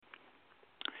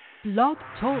Blog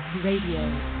Talk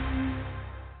Radio.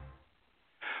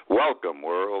 Welcome,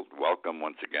 world. Welcome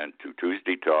once again to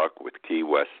Tuesday Talk with Key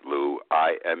West Lou.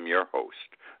 I am your host,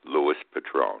 Louis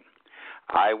Patrone.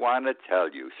 I want to tell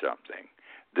you something.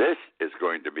 This is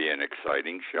going to be an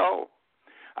exciting show.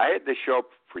 I had the show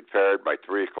prepared by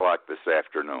 3 o'clock this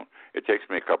afternoon. It takes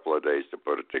me a couple of days to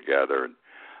put it together and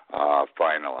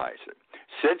finalize it.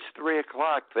 Since 3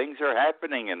 o'clock, things are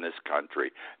happening in this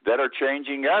country that are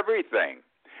changing everything.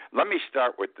 Let me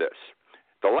start with this.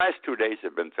 The last 2 days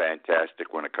have been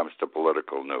fantastic when it comes to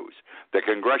political news. The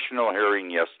Congressional hearing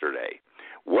yesterday,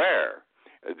 where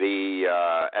the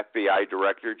FBI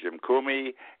Director, Jim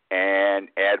Comey, and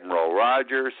Admiral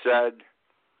Rogers said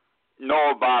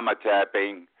no Obama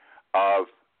tapping of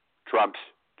Trump's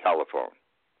telephone.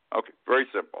 Okay, very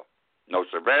simple. No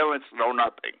surveillance, no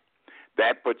nothing.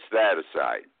 That puts that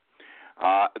aside.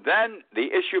 Then the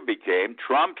issue became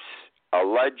Trump's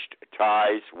alleged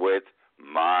ties with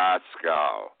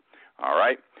Moscow. All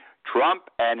right? Trump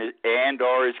and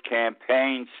or his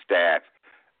campaign staff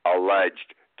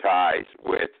alleged ties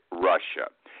with Russia.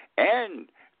 And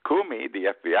Comey,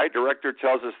 the FBI director,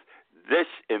 tells us this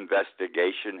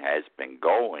investigation has been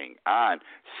going on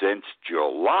since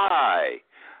July.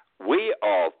 We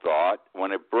all thought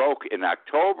when it broke in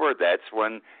October, that's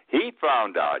when he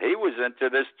found out. He was into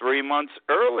this 3 months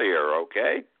earlier,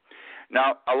 okay?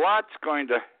 Now, a lot's going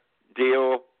to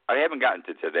deal. I haven't gotten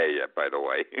to today yet, by the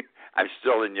way. I'm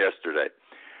still in yesterday.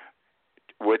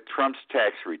 With Trump's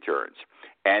tax returns.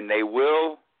 And they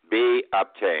will be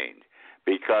obtained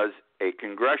because a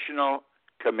congressional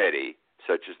committee,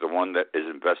 such as the one that is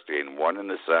investigating, one in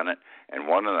the Senate and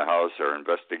one in the House, are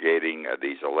investigating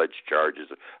these alleged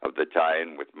charges of the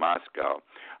tie-in with Moscow,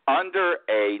 under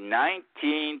a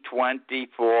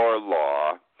 1924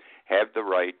 law, have the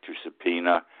right to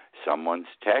subpoena someone's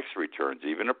tax returns,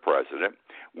 even a president,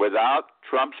 without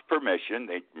Trump's permission.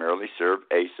 They merely serve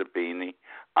a subpoena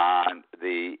on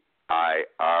the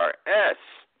IRS.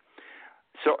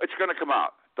 So it's going to come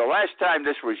out. The last time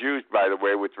this was used, by the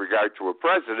way, with regard to a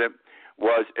president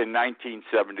was in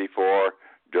 1974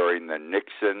 during the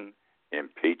Nixon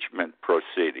impeachment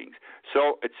proceedings.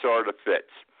 So it sort of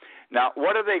fits. Now,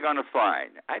 what are they going to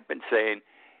find? I've been saying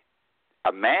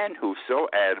a man who's so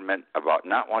adamant about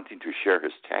not wanting to share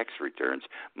his tax returns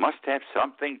must have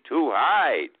something to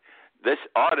hide. This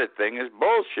audit thing is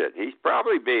bullshit. He's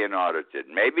probably being audited.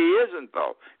 Maybe he isn't,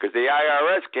 though, because the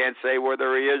IRS can't say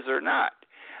whether he is or not.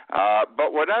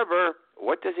 But whatever,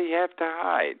 what does he have to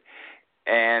hide?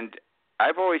 And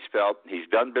I've always felt he's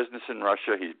done business in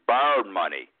Russia. He's borrowed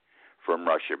money from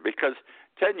Russia because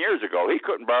 10 years ago he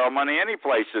couldn't borrow money any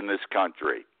place in this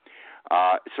country.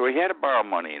 So he had to borrow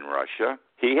money in Russia.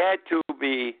 He had to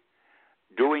be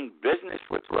doing business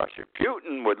with Russia.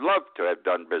 Putin would love to have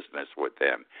done business with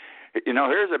him. You know,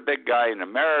 here's a big guy in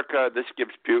America. This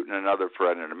gives Putin another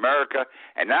friend in America.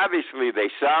 And obviously they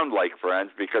sound like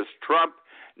friends because Trump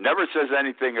never says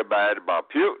anything bad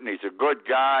about Putin. He's a good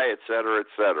guy, et cetera, et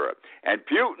cetera. And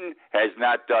Putin has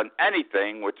not done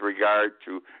anything with regard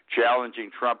to challenging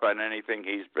Trump on anything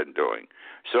he's been doing.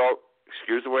 So,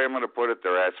 excuse the way I'm going to put it,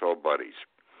 they're asshole buddies.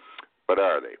 But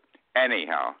are they?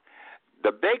 Anyhow,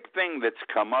 the big thing that's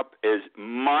come up is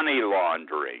money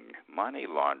laundering. Money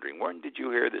laundering. When did you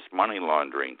hear this money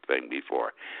laundering thing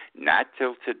before? Not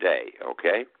till today,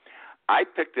 okay? I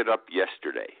picked it up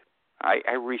yesterday.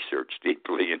 I researched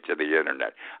deeply into the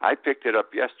Internet. I picked it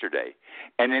up yesterday.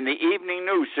 And in the evening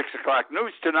news, 6 o'clock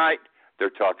news tonight, they're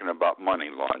talking about money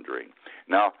laundering.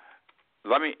 Now,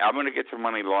 I'm going to get to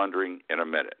money laundering in a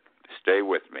minute. Stay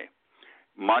with me.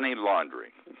 Money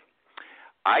laundering.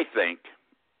 I think,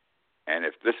 and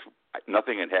if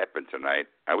nothing had happened tonight,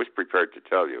 I was prepared to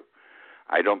tell you,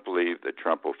 I don't believe that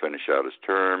Trump will finish out his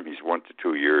term. He's 1 to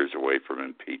 2 years away from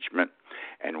impeachment.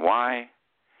 And why?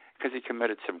 Because he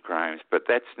committed some crimes, but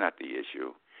that's not the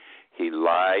issue. He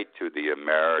lied to the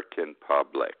American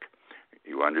public.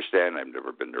 You understand? I've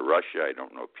never been to Russia. I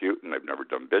don't know Putin. I've never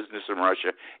done business in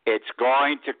Russia. It's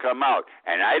going to come out.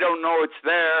 And I don't know it's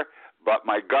there, but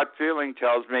my gut feeling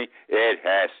tells me it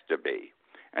has to be.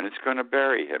 And it's going to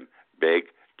bury him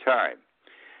big time.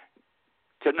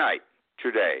 Tonight,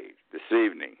 today, this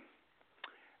evening,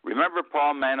 remember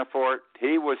Paul Manafort?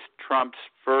 He was Trump's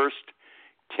first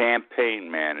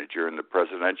campaign manager in the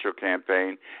presidential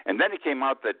campaign. And then it came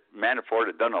out that Manafort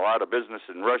had done a lot of business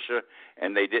in Russia,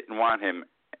 and they didn't want him.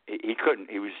 He couldn't.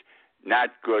 He was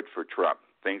not good for Trump.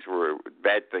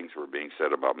 Bad things were being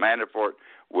said about Manafort,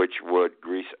 which would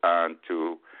grease on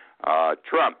to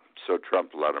Trump. So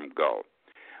Trump let him go.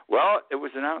 Well, it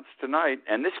was announced tonight,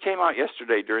 and this came out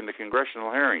yesterday during the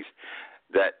congressional hearings,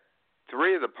 that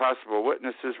three of the possible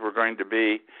witnesses were going to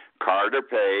be Carter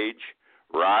Page,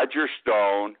 Roger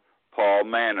Stone, Paul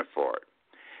Manafort.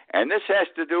 And this has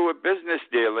to do with business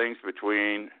dealings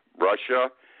between Russia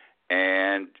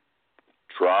and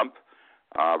Trump,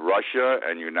 Russia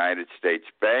and United States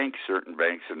banks, certain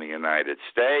banks in the United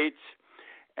States.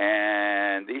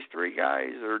 And these three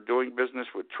guys are doing business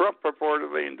with Trump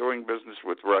purportedly and doing business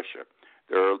with Russia.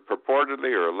 They're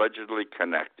purportedly or allegedly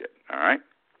connected, all right?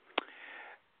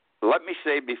 Let me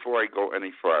say before I go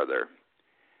any farther,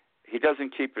 he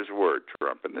doesn't keep his word,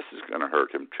 Trump, and this is going to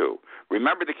hurt him too.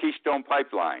 Remember the Keystone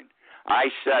Pipeline? I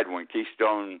said when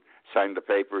Keystone signed the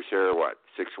papers here,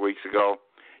 6 weeks ago?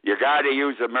 You got to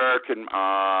use American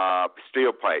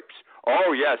steel pipes.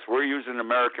 Oh, yes, we're using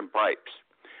American pipes.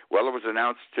 Well, it was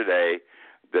announced today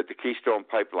that the Keystone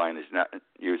Pipeline is not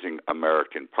using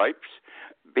American pipes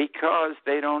because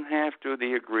they don't have to.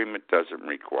 The agreement doesn't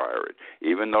require it,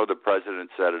 even though the president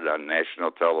said it on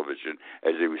national television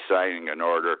as he was signing an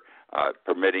order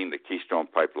permitting the Keystone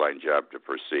Pipeline job to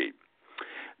proceed.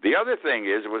 The other thing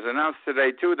is, it was announced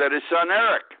today, too, that his son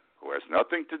Eric, who has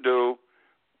nothing to do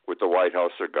with the White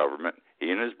House or government,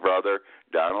 he and his brother,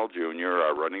 Donald Jr.,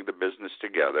 are running the business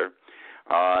together.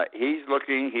 He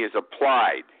has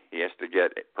applied. He has to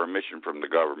get permission from the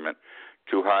government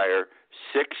to hire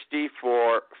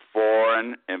 64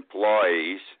 foreign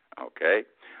employees, okay,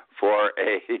 for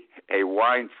a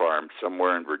wine farm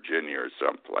somewhere in Virginia or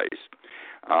someplace.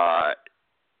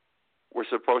 We're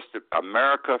supposed to,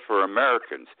 America for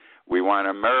Americans. We want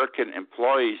American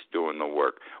employees doing the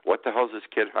work. What the hell is this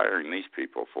kid hiring these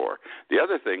people for? The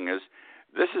other thing is,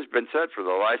 this has been said for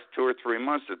the last 2 or 3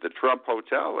 months at the Trump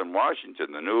Hotel in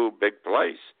Washington, the new big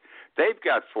place. They've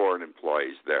got foreign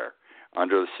employees there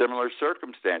under similar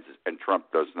circumstances, and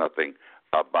Trump does nothing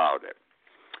about it.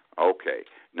 Okay.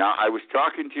 Now, I was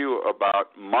talking to you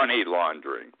about money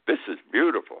laundering. This is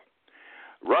beautiful.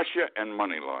 Russia and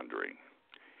money laundering.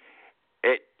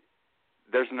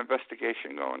 There's an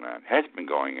investigation going on, has been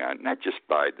going on, not just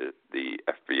by the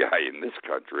FBI in this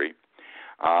country.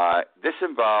 This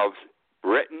involves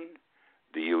Britain,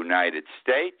 the United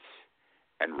States,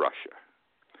 and Russia.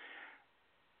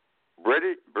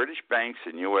 British banks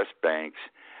and U.S. banks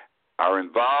are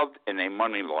involved in a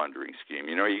money laundering scheme.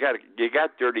 You know, you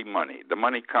got dirty money. The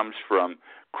money comes from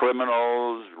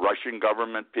criminals, Russian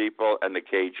government people, and the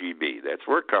KGB. That's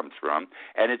where it comes from.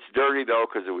 And it's dirty, though,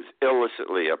 because it was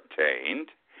illicitly obtained.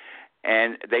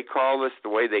 And they call this, the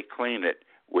way they clean it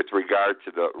with regard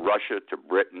to the Russia to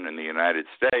Britain and the United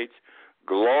States,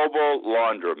 global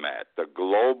laundromat, the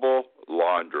global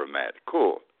laundromat.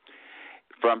 Cool.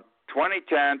 From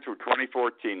 2010 through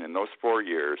 2014, in those 4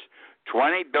 years,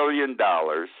 $20 billion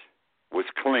was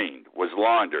cleaned, was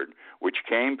laundered, which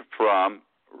came from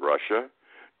Russia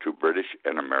to British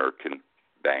and American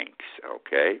banks,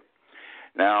 okay?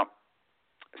 Now,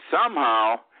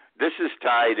 somehow this is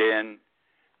tied in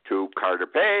to Carter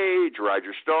Page,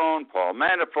 Roger Stone, Paul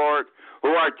Manafort, who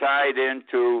are tied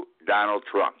into Donald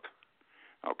Trump.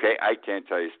 Okay, I can't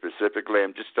tell you specifically.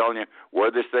 I'm just telling you where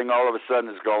this thing all of a sudden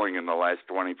is going in the last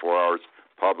 24 hours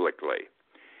publicly.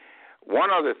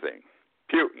 One other thing,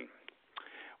 Putin.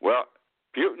 Well,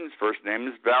 Putin's first name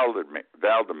is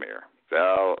Vladimir.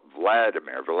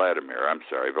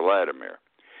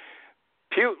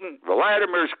 Putin,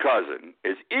 Vladimir's cousin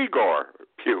is Igor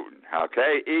Putin,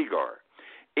 okay, Igor.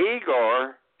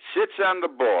 Igor sits on the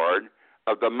board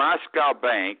of the Moscow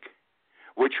bank,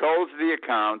 which holds the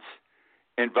accounts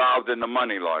involved in the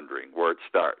money laundering, where it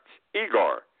starts.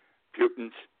 Igor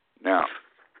Putin's. Now,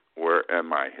 where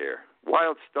am I here?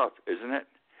 Wild stuff, isn't it?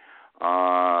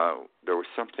 There was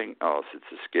something else.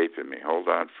 It's escaping me. Hold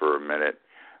on for a minute.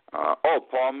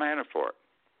 Paul Manafort.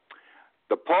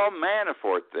 The Paul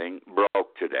Manafort thing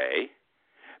broke today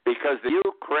because the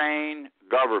Ukraine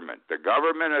government, the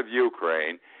government of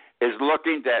Ukraine, is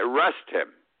looking to arrest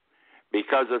him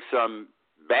because of some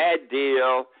bad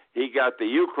deal he got the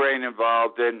Ukraine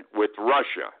involved in with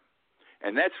Russia.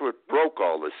 And that's what broke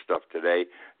all this stuff today.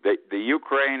 The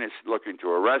Ukraine is looking to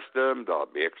arrest him. There'll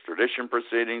be extradition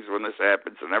proceedings when this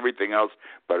happens and everything else,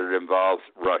 but it involves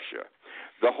Russia.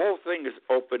 The whole thing is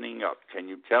opening up. Can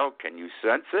you tell? Can you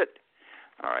sense it?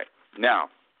 All right. Now,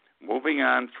 moving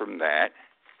on from that,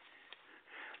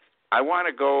 I want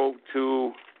to go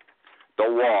to the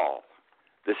wall.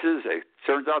 This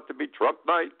turns out to be Trump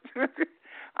night.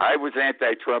 I was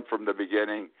anti-Trump from the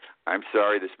beginning. I'm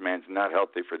sorry, this man's not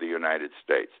healthy for the United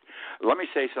States. Let me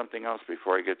say something else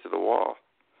before I get to the wall.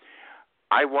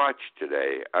 I watched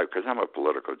today, because I'm a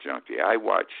political junkie, I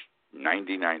watched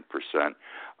 99%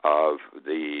 of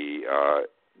the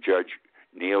Judge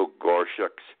Neil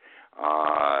Gorsuch's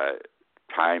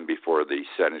time before the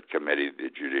Senate committee, the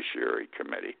Judiciary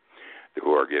Committee,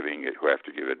 who have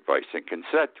to give advice and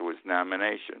consent to his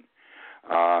nomination.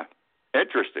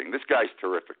 Interesting. This guy's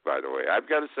terrific, by the way. I've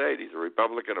got to say, he's a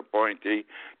Republican appointee,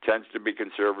 tends to be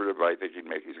conservative. I think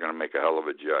he's going to make a hell of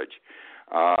a judge.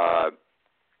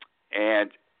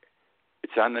 And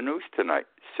it's on the news tonight,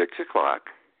 6 o'clock,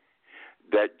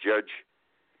 that Judge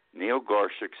Neil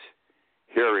Gorsuch's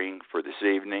hearing for this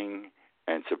evening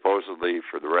and supposedly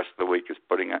for the rest of the week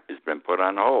has been put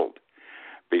on hold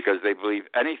because they believe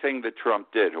anything that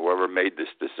Trump did, whoever made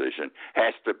this decision,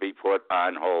 has to be put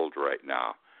on hold right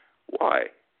now. Why?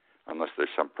 Unless there's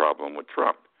some problem with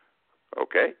Trump.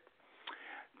 Okay?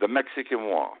 The Mexican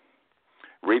wall.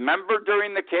 Remember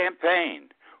during the campaign,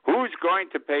 who's going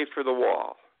to pay for the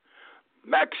wall?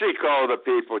 Mexico, the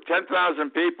people. 10,000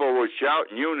 people will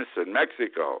shout in unison,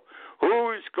 Mexico.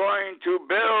 Who's going to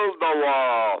build the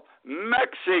wall?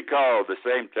 Mexico. The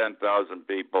same 10,000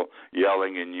 people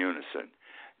yelling in unison.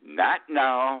 Not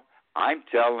now. I'm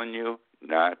telling you,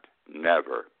 not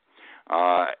never.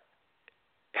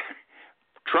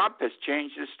 Trump has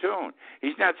changed his tune.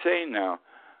 He's not saying now,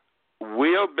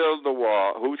 we'll build the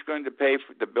wall. Who's going to pay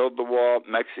to build the wall?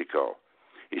 Mexico.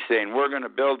 He's saying we're going to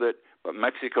build it, but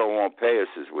Mexico won't pay us,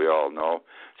 as we all know.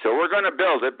 So we're going to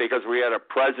build it because we had a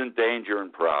present danger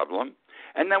and problem,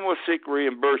 and then we'll seek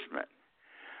reimbursement.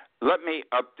 Let me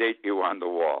update you on the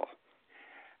wall.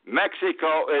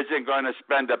 Mexico isn't going to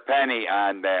spend a penny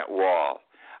on that wall.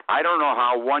 I don't know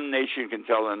how one nation can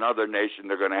tell another nation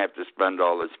they're going to have to spend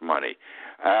all this money.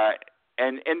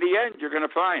 And in the end, you're going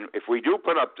to find if we do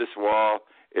put up this wall,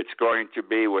 it's going to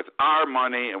be with our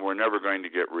money, and we're never going to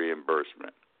get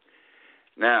reimbursement.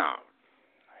 Now,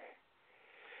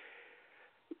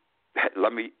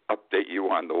 let me update you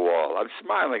on the wall. I'm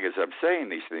smiling as I'm saying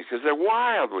these things because they're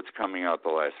wild what's coming out the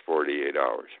last 48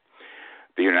 hours.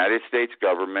 The United States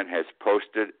government has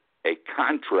posted a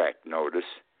contract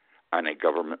notice on a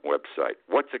government website.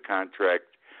 What's a contract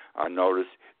notice?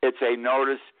 It's a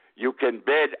notice you can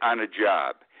bid on a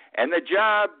job. And the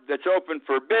job that's open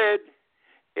for bid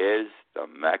is the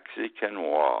Mexican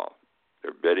wall.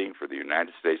 They're bidding for the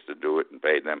United States to do it and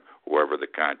pay them, whoever the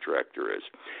contractor is.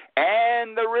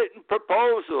 And the written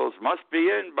proposals must be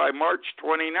in by March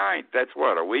 29th. That's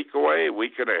what, a week away, a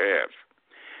week and a half.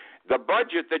 The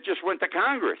budget that just went to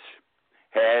Congress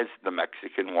has the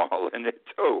Mexican wall in it,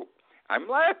 too. I'm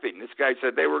laughing. This guy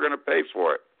said they were going to pay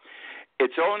for it.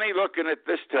 It's only looking at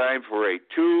this time for a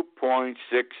 $2.6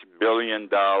 billion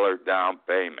down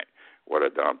payment. What a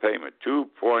down payment.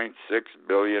 $2.6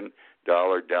 billion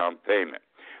down payment.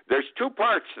 There's two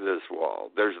parts to this wall.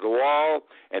 There's the wall,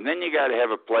 and then you got to have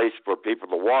a place for people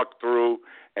to walk through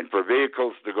and for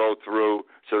vehicles to go through,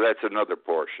 so that's another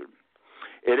portion.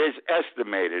 It is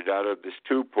estimated out of this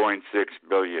 $2.6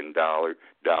 billion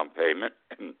down payment,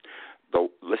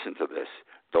 listen to this,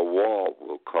 the wall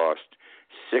will cost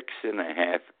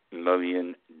 $6.5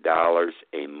 million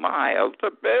a mile to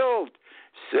build.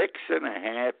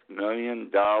 $6.5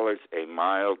 million a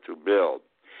mile to build.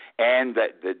 And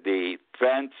the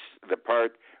fence, the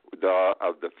part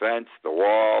of the fence, the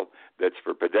wall that's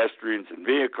for pedestrians and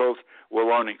vehicles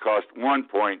will only cost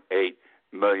 $1.8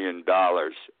 million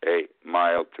a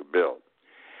mile to build.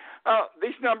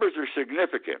 These numbers are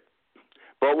significant,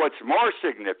 but what's more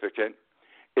significant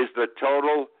is the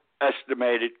total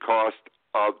estimated cost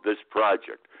of this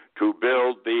project to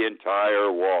build the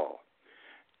entire wall.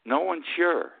 No one's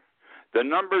sure. The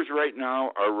numbers right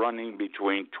now are running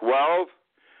between $12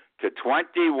 to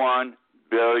 $21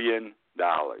 billion.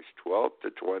 $12 to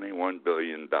 $21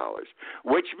 billion,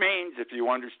 which means, if you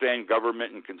understand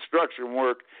government and construction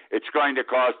work, it's going to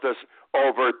cost us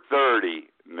over $30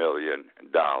 million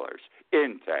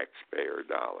in taxpayer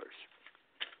dollars.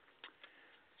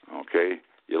 Okay,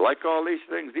 you like all these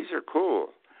things? These are cool.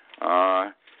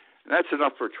 That's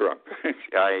enough for Trump.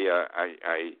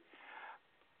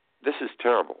 This is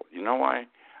terrible. You know why?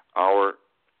 Our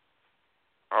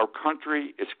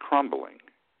country is crumbling.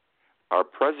 Our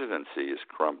presidency is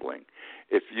crumbling.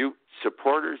 If you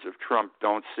supporters of Trump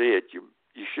don't see it, you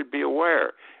should be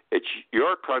aware. It's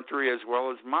your country as well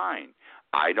as mine.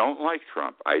 I don't like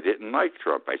Trump. I didn't like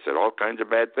Trump. I said all kinds of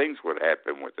bad things would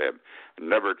happen with him.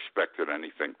 Never expected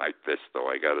anything like this, though,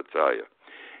 I got to tell you.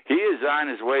 He is on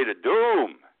his way to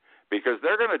doom because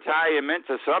they're going to tie him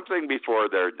into something before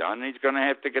they're done. He's going to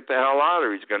have to get the hell out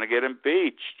or he's going to get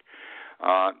impeached.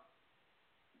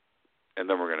 And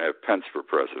then we're going to have Pence for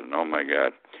president. Oh, my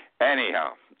God.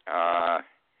 Anyhow,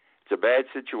 it's a bad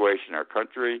situation. Our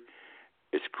country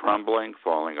is crumbling,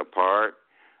 falling apart.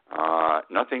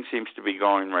 Nothing seems to be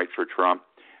going right for Trump.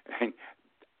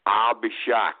 I'll be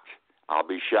shocked. I'll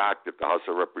be shocked if the House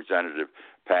of Representatives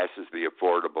passes the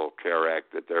Affordable Care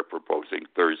Act that they're proposing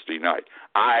Thursday night.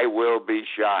 I will be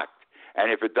shocked. And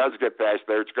if it does get passed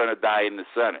there, it's going to die in the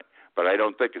Senate. But I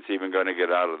don't think it's even going to get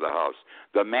out of the House.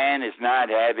 The man is not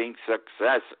having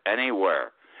success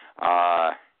anywhere.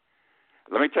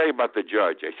 Let me tell you about the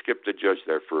judge. I skipped the judge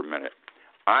there for a minute.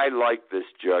 I like this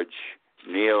judge,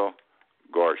 Neil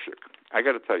Gorsuch. I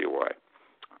got to tell you why.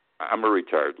 I'm a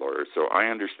retired lawyer, so I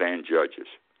understand judges.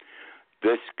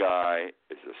 This guy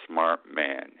is a smart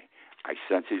man. I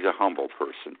sense he's a humble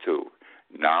person, too.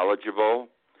 Knowledgeable.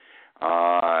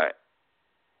 I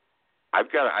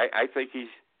think he's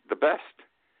the best.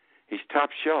 He's top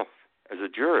shelf as a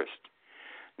jurist.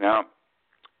 Now,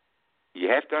 you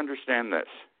have to understand this.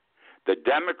 The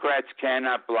Democrats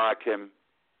cannot block him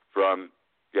from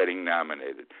getting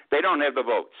nominated. They don't have the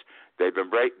votes.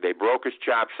 They broke his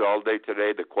chops all day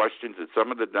today. The questions that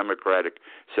some of the Democratic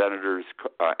senators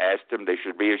asked him, they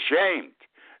should be ashamed.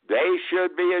 They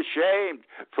should be ashamed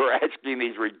for asking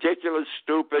these ridiculous,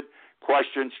 stupid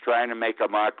questions, trying to make a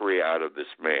mockery out of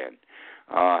this man.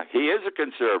 He is a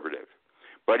conservative,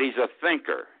 but he's a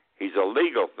thinker. He's a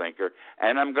legal thinker,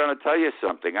 and I'm going to tell you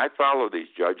something. I follow these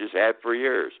judges, have for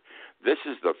years. This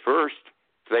is the first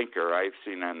thinker I've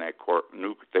seen on that court,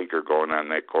 new thinker going on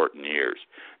that court in years.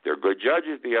 They're good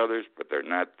judges, the others, but they're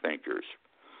not thinkers.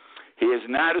 He is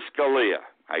not a Scalia.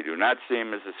 I do not see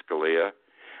him as a Scalia,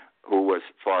 who was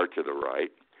far to the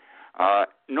right.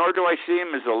 Nor do I see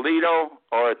him as a Alito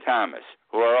or a Thomas,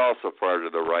 who are also far to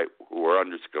the right, who are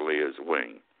under Scalia's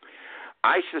wing.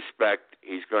 I suspect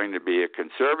he's going to be a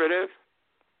conservative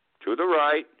to the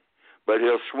right, but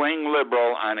he'll swing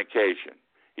liberal on occasion.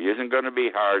 He isn't going to be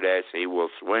hard-ass. He will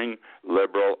swing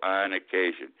liberal on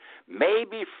occasion.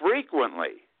 Maybe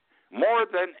frequently, more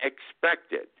than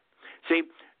expected. See,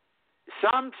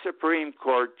 some Supreme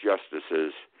Court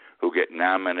justices who get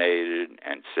nominated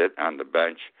and sit on the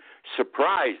bench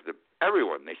surprise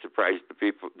everyone. They surprise the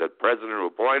people, the president who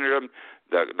appointed them,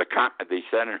 the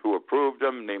Senate who approved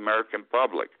them, the American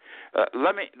public.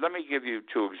 Let me give you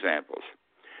two examples.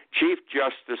 Chief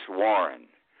Justice Warren.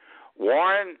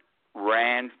 Warren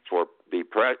ran for the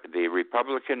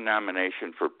Republican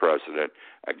nomination for president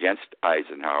against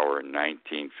Eisenhower in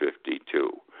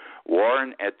 1952.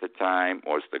 Warren at the time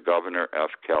was the governor of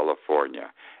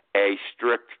California. He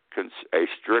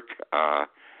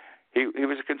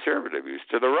was a conservative. He was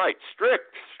to the right.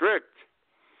 Strict.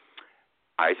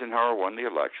 Eisenhower won the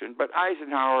election, but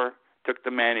Eisenhower took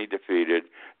the man he defeated.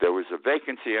 There was a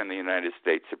vacancy on the United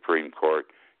States Supreme Court,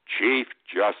 Chief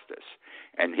Justice,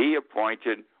 and he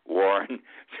appointed Warren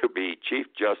to be Chief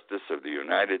Justice of the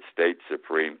United States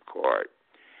Supreme Court.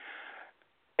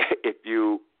 If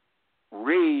you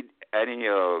read any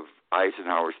of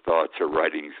Eisenhower's thoughts or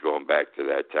writings going back to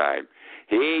that time,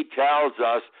 he tells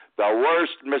us the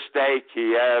worst mistake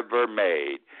he ever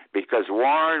made, because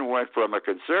Warren went from a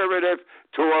conservative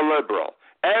to a liberal.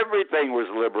 Everything was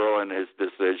liberal in his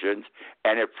decisions,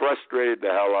 and it frustrated the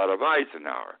hell out of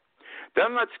Eisenhower.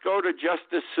 Then let's go to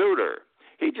Justice Souter.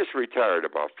 He just retired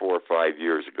about 4 or 5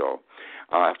 years ago.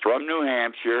 From New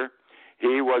Hampshire,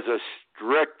 he was a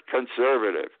strict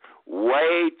conservative,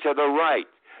 way to the right.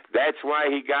 That's why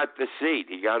he got the seat.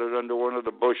 He got it under one of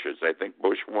the Bushes. I think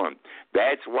Bush won.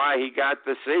 That's why he got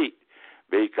the seat,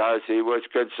 because he was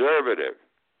conservative.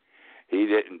 He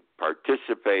didn't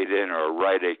participate in or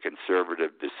write a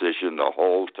conservative decision the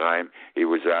whole time he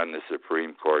was on the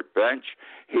Supreme Court bench.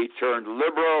 He turned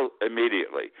liberal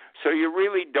immediately. So you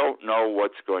really don't know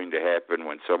what's going to happen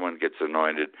when someone gets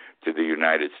anointed to the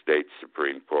United States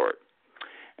Supreme Court.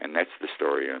 And that's the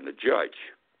story on the judge.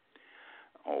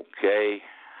 Okay.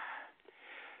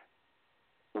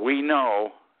 We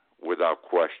know without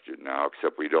question now,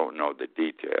 except we don't know the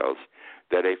details,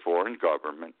 that a foreign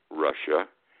government, Russia,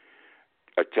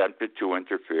 attempted to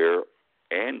interfere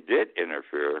and did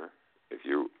interfere, if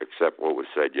you accept what was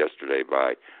said yesterday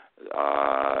by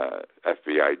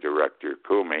FBI Director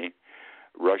Comey.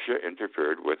 Russia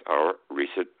interfered with our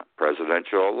recent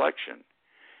presidential election.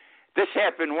 This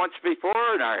happened once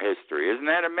before in our history. Isn't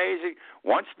that amazing?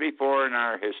 Once before in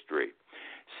our history.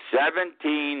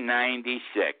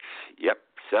 1796. Yep,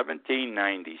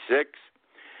 1796.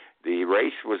 The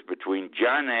race was between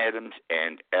John Adams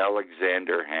and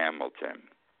Alexander Hamilton.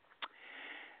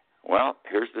 Well,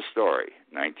 here's the story.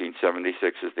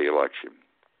 1976 is the election.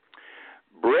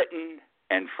 Britain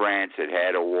and France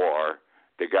had a war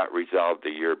that got resolved a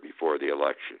year before the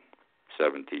election,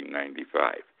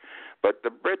 1795. But the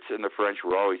Brits and the French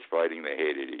were always fighting. They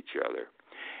hated each other.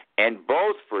 And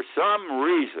both, for some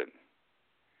reason,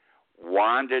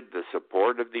 wanted the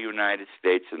support of the United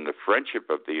States and the friendship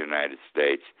of the United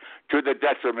States to the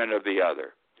detriment of the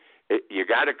other. You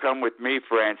got to come with me,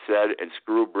 France said, and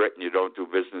screw Britain. You don't do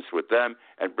business with them.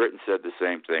 And Britain said the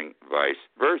same thing, vice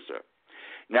versa.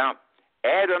 Now,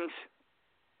 Adams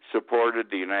supported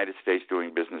the United States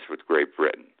doing business with Great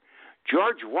Britain.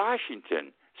 George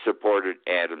Washington supported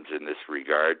Adams in this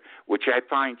regard, which I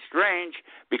find strange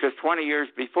because 20 years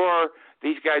before,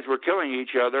 these guys were killing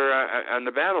each other on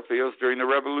the battlefields during the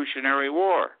Revolutionary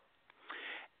War.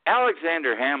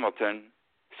 Alexander Hamilton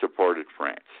supported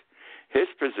France. His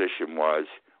position was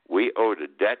we owed a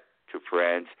debt to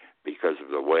France because of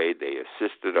the way they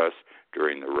assisted us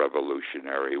during the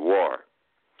Revolutionary War.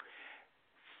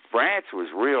 France was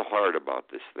real hard about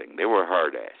this thing. They were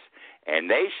hard-ass. And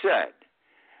they said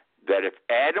that if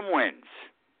Adam wins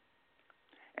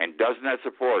and does not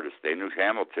support us, they knew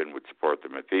Hamilton would support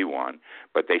them if he won,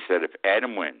 but they said if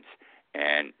Adam wins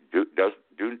and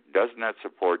does not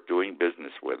support doing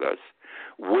business with us,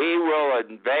 we will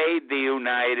invade the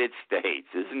United States.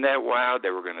 Isn't that wild? They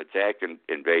were going to attack and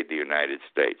invade the United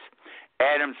States.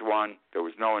 Adams won. There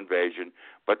was no invasion.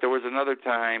 But there was another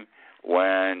time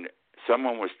when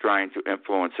someone was trying to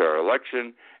influence our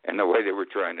election, and the way they were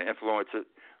trying to influence it,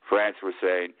 France was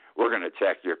saying, we're going to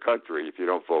attack your country if you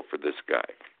don't vote for this guy.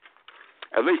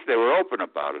 At least they were open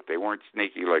about it. They weren't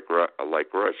sneaky like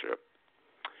Russia.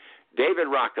 David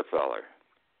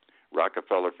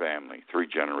Rockefeller family, 3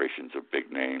 generations of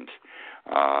big names.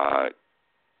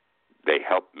 They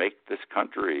helped make this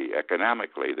country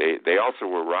economically. They also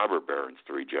were robber barons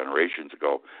 3 generations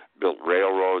ago, built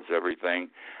railroads, everything,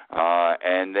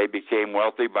 and they became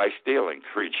wealthy by stealing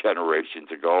 3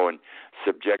 generations ago and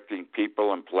subjecting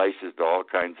people and places to all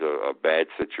kinds of bad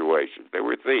situations. They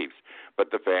were thieves,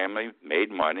 but the family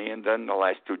made money, and then the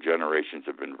last 2 generations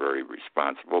have been very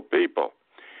responsible people.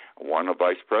 One a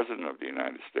vice president of the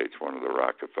United States, one of the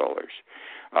Rockefellers.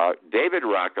 David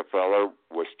Rockefeller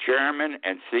was chairman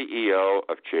and CEO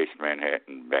of Chase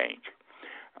Manhattan Bank.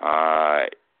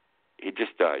 He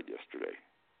just died yesterday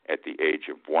at the age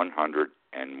of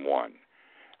 101.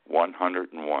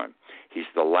 101. He's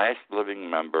the last living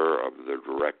member of the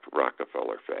direct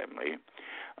Rockefeller family.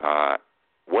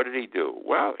 What did he do?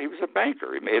 Well, he was a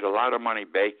banker. He made a lot of money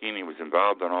banking. He was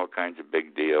involved in all kinds of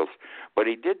big deals. But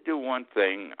he did do one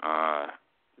thing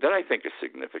that I think is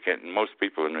significant, and most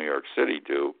people in New York City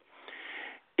do.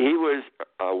 He was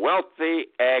a wealthy,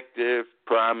 active,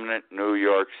 prominent New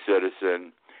York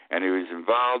citizen, and he was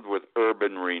involved with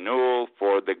urban renewal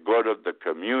for the good of the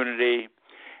community.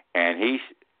 And he's,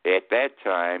 at that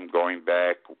time, going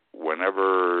back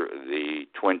whenever the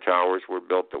Twin Towers were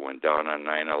built that went down on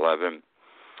 9/11,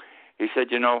 he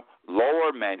said,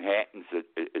 Lower Manhattan,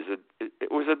 it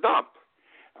was a dump.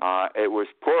 It was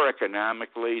poor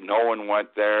economically. No one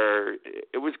went there.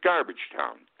 It was garbage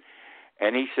town.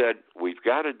 And he said, we've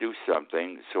got to do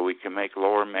something so we can make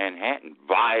Lower Manhattan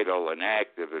vital and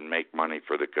active and make money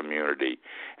for the community.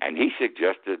 And he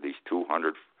suggested these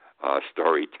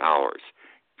 200-story towers.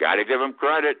 Got to give him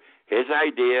credit. His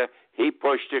idea, he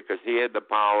pushed it because he had the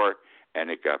power,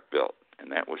 and it got built.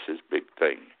 And that was his big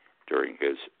thing during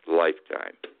his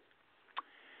lifetime.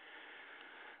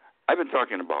 I've been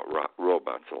talking about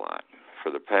robots a lot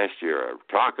for the past year. I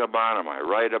talk about them. I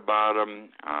write about them.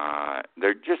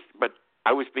 But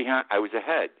I was behind. I was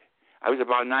ahead. I was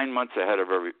about 9 months ahead of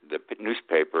the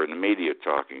newspaper and the media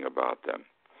talking about them.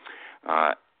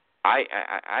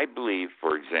 I believe,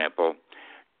 for example,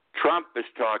 Trump is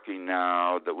talking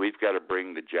now that we've got to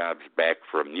bring the jobs back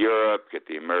from Europe, get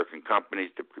the American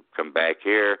companies to come back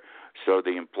here, so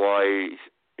the employees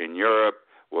in Europe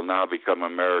will now become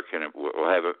American. We'll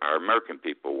have our American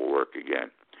people will work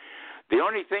again. The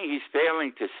only thing he's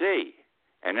failing to see,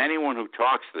 and anyone who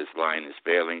talks this line is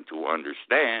failing to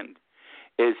understand,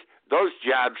 is those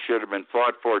jobs should have been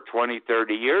fought for 20,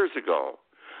 30 years ago.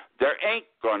 There ain't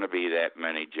going to be that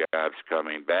many jobs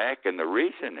coming back, and the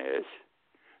reason is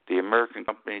the American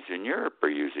companies in Europe are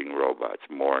using robots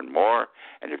more and more,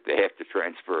 and if they have to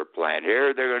transfer a plant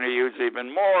here, they're going to use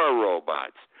even more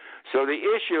robots. So the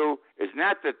issue is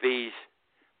not that these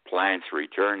plants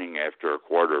returning after a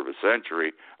quarter of a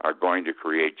century are going to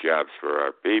create jobs for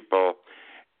our people.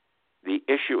 The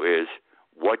issue is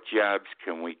what jobs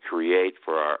can we create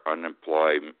for our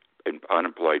unemployed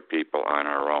people on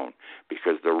our own,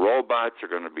 because the robots are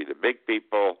going to be the big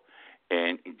people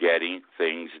in getting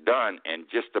things done, and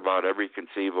just about every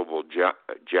conceivable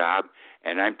job.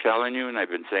 And I'm telling you, and I've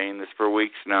been saying this for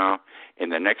weeks now, in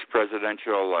the next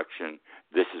presidential election,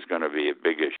 this is going to be a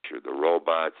big issue, the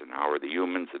robots and how are the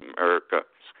humans in America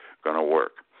going to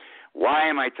work. Why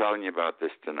am I telling you about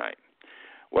this tonight?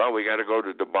 Well, we got to go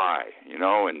to Dubai,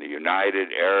 in the United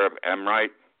Arab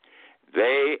Emirate.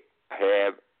 They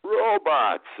have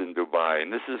robots in Dubai,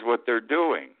 and this is what they're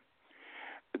doing.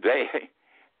 They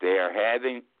are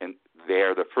having, and they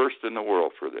are the first in the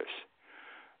world for this,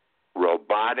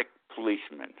 robotic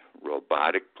policemen,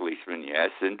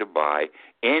 yes, in Dubai.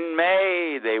 In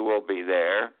May, they will be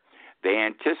there. They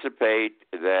anticipate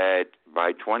that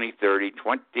by 2030,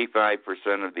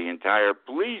 25% of the entire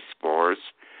police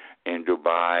force in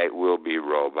Dubai will be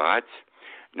robots.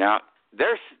 Now,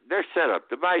 they're set up.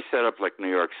 Dubai's set up like New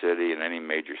York City and any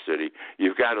major city.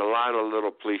 You've got a lot of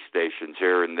little police stations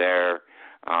here and there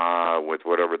with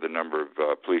whatever the number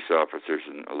of police officers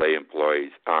and lay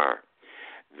employees are.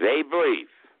 They believe,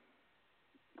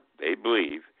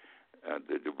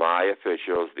 the Dubai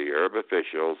officials, the Arab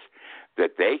officials,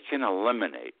 that they can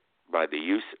eliminate by the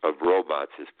use of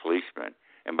robots as policemen.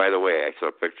 And by the way, I saw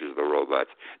pictures of the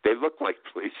robots. They look like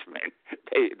policemen.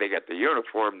 They got the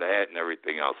uniform, the hat, and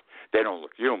everything else. They don't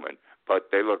look human, but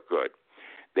they look good.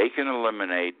 They can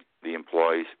eliminate the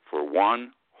employees for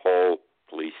one whole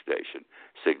police station.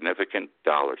 Significant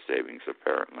dollar savings,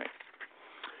 apparently.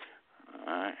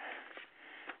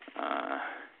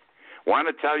 Want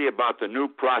to tell you about the new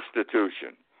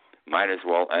prostitution. Might as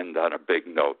well end on a big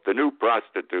note. The new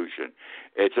prostitution.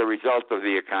 It's a result of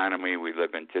the economy we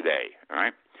live in today, all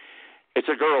right? It's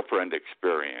a girlfriend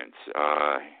experience.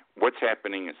 What's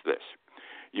happening is this.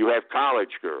 You have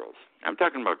college girls. I'm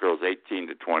talking about girls 18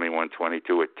 to 21,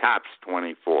 22, at tops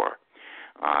 24.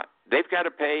 They've got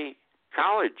to pay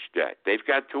college debt. They've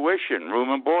got tuition,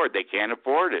 room and board. They can't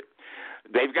afford it.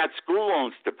 They've got school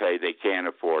loans to pay. They can't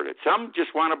afford it. Some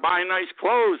just want to buy nice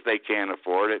clothes. They can't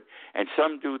afford it. And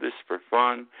some do this for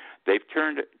fun. They've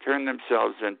turned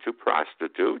themselves into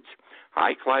prostitutes,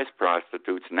 high-class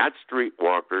prostitutes, not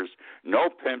streetwalkers, no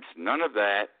pimps, none of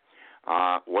that.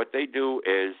 What they do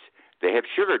is they have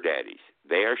sugar daddies.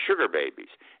 They are sugar babies.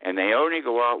 And they only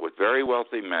go out with very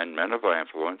wealthy men of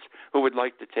affluence, who would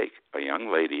like to take a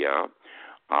young lady out,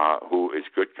 who is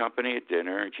good company at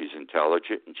dinner, and she's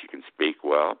intelligent and she can speak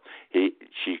well.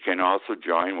 She can also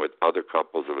join with other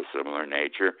couples of a similar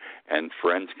nature, and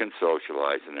friends can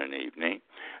socialize in an evening.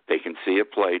 They can see a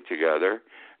play together.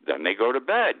 Then they go to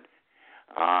bed.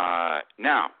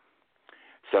 Now,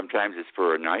 sometimes it's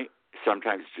for a night.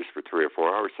 Sometimes it's just for 3 or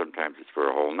 4 hours. Sometimes it's for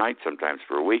a whole night. Sometimes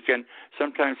for a weekend.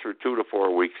 Sometimes for 2 to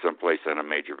 4 weeks someplace on a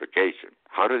major vacation.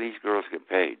 How do these girls get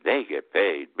paid? They get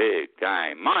paid big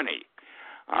time money.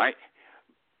 All right?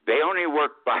 They only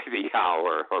work by the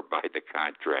hour or by the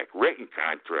contract, written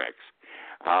contracts.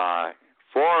 $400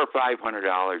 or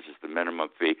 $500 is the minimum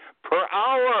fee per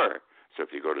hour. So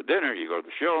if you go to dinner, you go to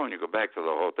the show, and you go back to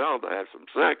the hotel to have some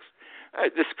sex,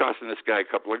 this is costing this guy a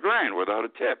couple of grand without a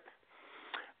tip.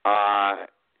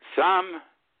 Some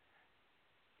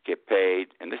get paid,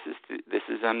 and this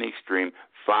is on the extreme,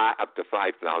 up to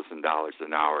 $5,000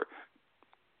 an hour.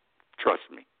 Trust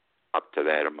me, up to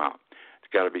that amount.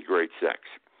 It's got to be great sex.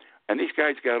 And these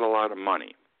guys got a lot of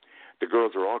money. The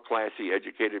girls are all classy,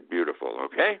 educated, beautiful,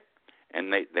 okay?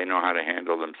 And they know how to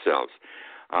handle themselves.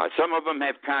 Some of them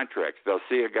have contracts. They'll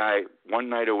see a guy one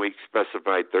night a week,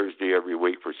 specified Thursday every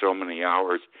week for so many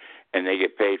hours, and they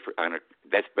get paid for.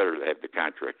 That's better to have the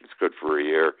contract. It's good for a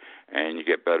year, and you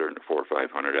get better than $400 or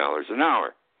 $500 an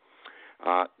hour.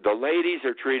 The ladies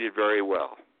are treated very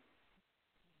well.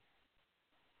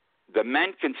 The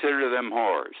men consider them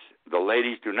whores. The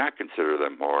ladies do not consider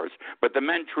them whores, but the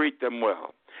men treat them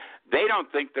well. They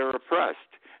don't think they're oppressed.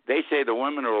 They say the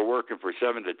women who are working for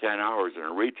 7 to 10 hours in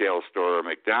a retail store or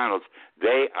McDonald's,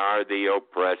 they are the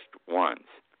oppressed ones.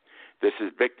 This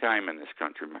is big time in this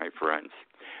country, my friends.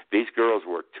 These girls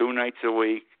work 2 nights a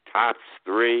week, tops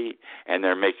 3, and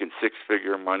they're making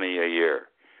 6-figure money a year.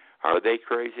 Are they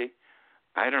crazy?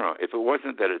 I don't know. If it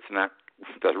wasn't that it's not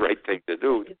the right thing to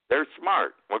do, they're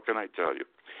smart. What can I tell you?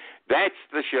 That's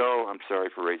the show. I'm sorry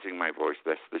for raising my voice.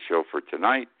 That's the show for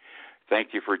tonight.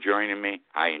 Thank you for joining me.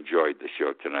 I enjoyed the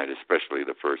show tonight, especially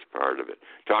the first part of it.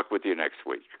 Talk with you next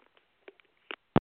week.